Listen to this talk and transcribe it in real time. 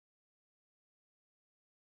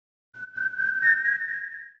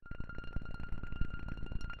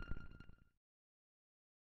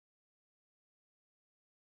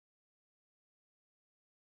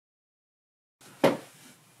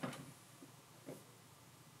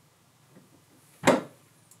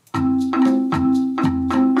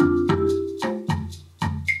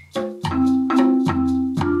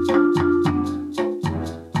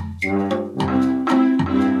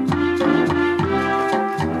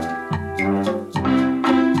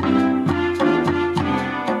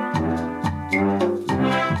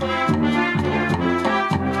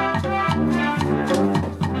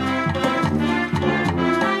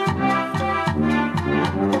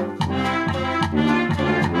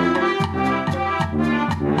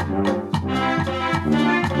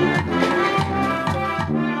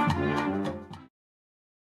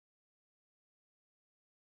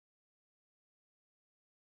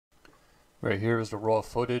Right here is the raw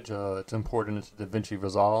footage. It's imported into Davinci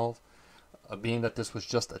Resolve. Being that this was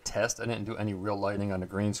just a test, I didn't do any real lighting on the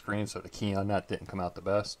green screen, so the key on that didn't come out the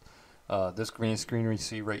best. This green screen you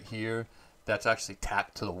see right here, that's actually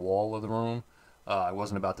tacked to the wall of the room. I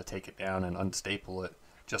wasn't about to take it down and unstaple it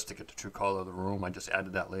just to get the true color of the room. I just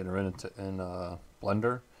added that later in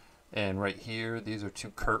Blender. And right here, these are two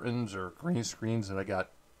curtains or green screens that I got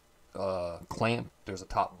clamped. There's a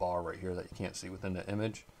top bar right here that you can't see within the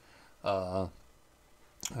image. I'll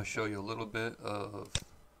show you a little bit of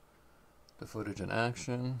the footage in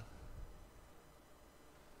action.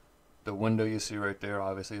 The window you see right there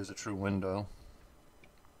obviously is a true window.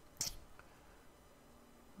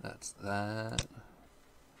 That's that.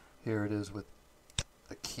 Here it is with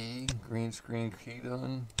the key, green screen key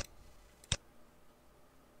done.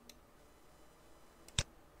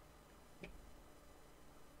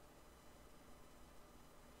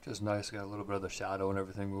 Just nice, got a little bit of the shadow and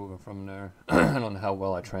everything moving from there. I don't know how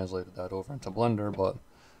well I translated that over into Blender, but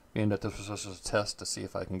being that this was just a test to see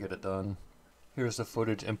if I can get it done. Here's the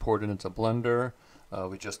footage imported into Blender.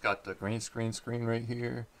 We just got the green screen right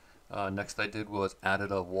here. Next I did was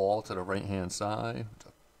added a wall to the right hand side.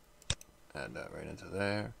 Add that right into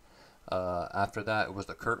there. After that it was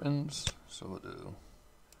the curtains. So we'll do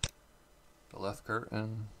the left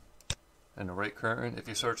curtain and the right curtain. If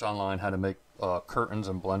you search online how to make curtains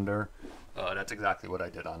in Blender, that's exactly what I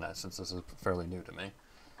did on that, since this is fairly new to me.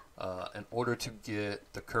 In order to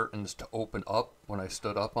get the curtains to open up when I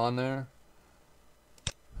stood up on there,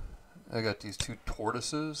 I got these two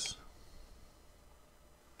tortoises.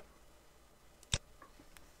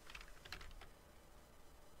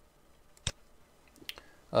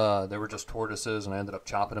 They were just tortoises, and I ended up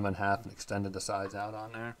chopping them in half and extended the sides out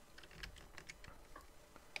on there.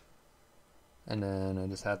 And then I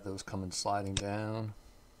just had those coming sliding down.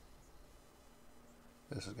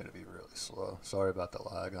 This is going to be really slow. Sorry about the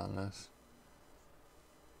lag on this.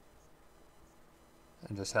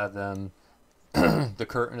 And just have them, the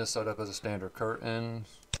curtain is set up as a standard curtain.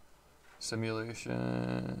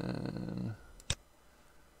 Simulation.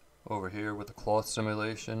 Over here with the cloth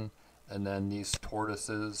simulation. And then these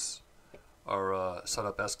tortoises are set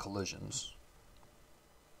up as collisions.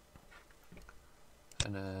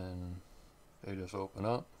 And then they just open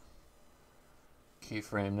up.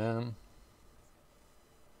 Keyframe them.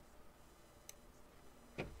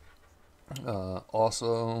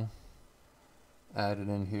 Also added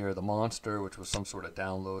in here the monster, which was some sort of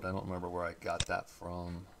download. I don't remember where I got that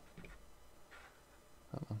from.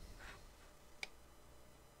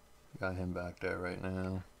 Got him back there right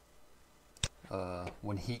now.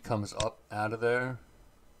 When he comes up out of there,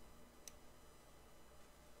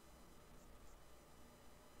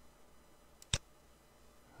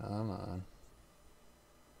 come on.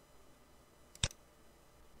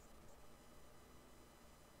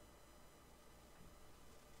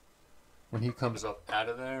 When he comes up out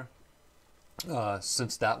of there,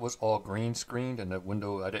 since that was all green screened and the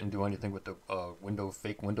window, I didn't do anything with the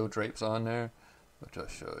fake window drapes on there, which I'll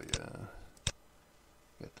show you.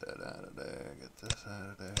 Get that out of there, get this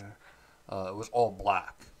out of there. It was all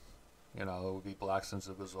black. You know, it would be black since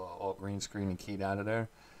it was all green screen and keyed out of there.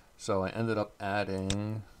 So I ended up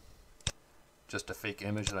adding just a fake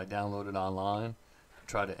image that I downloaded online to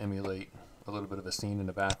try to emulate a little bit of a scene in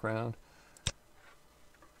the background.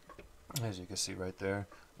 As you can see right there.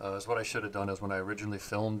 Is what I should have done is when I originally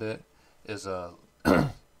filmed it is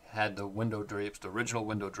had the window drapes, the original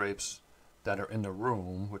window drapes that are in the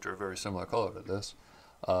room, which are a very similar color to this.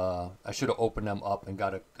 I should have opened them up and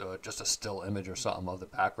got just a still image or something of the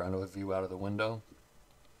background of a view out of the window.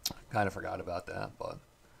 Kind of forgot about that, but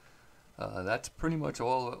that's pretty much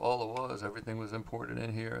all it was. Everything was imported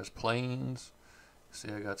in here as planes. See,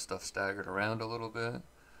 I got stuff staggered around a little bit.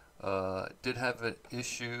 Did have an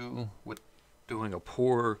issue with doing a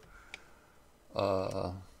poor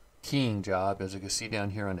keying job, as you can see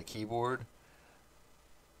down here on the keyboard.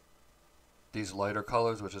 These lighter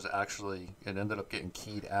colors, which is actually, it ended up getting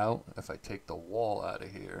keyed out. If I take the wall out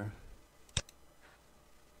of here,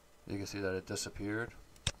 you can see that it disappeared.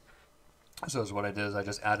 So what I did is I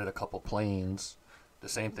just added a couple planes. The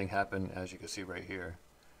same thing happened, as you can see right here.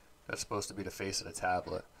 That's supposed to be the face of the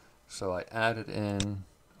tablet. So I added in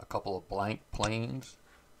a couple of blank planes.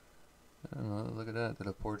 Look at that, did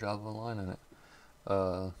a poor job of aligning it.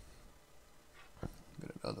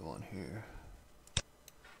 Get another one here.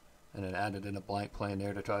 And then added in a blank plane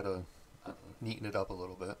there to try to neaten it up a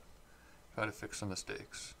little bit. Try to fix some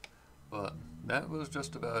mistakes. But that was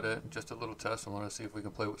just about it. Just a little test. I want to see if we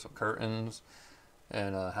can play with some curtains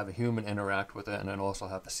and have a human interact with it, and then also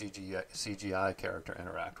have the CGI character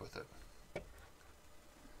interact with it.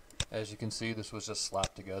 As you can see, this was just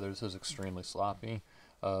slapped together. This is extremely sloppy.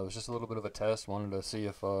 It was just a little bit of a test. Wanted to see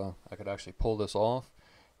if I could actually pull this off,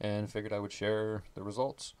 and figured I would share the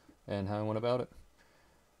results and how I went about it.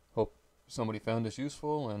 Hope somebody found this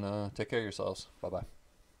useful, and take care of yourselves. Bye-bye.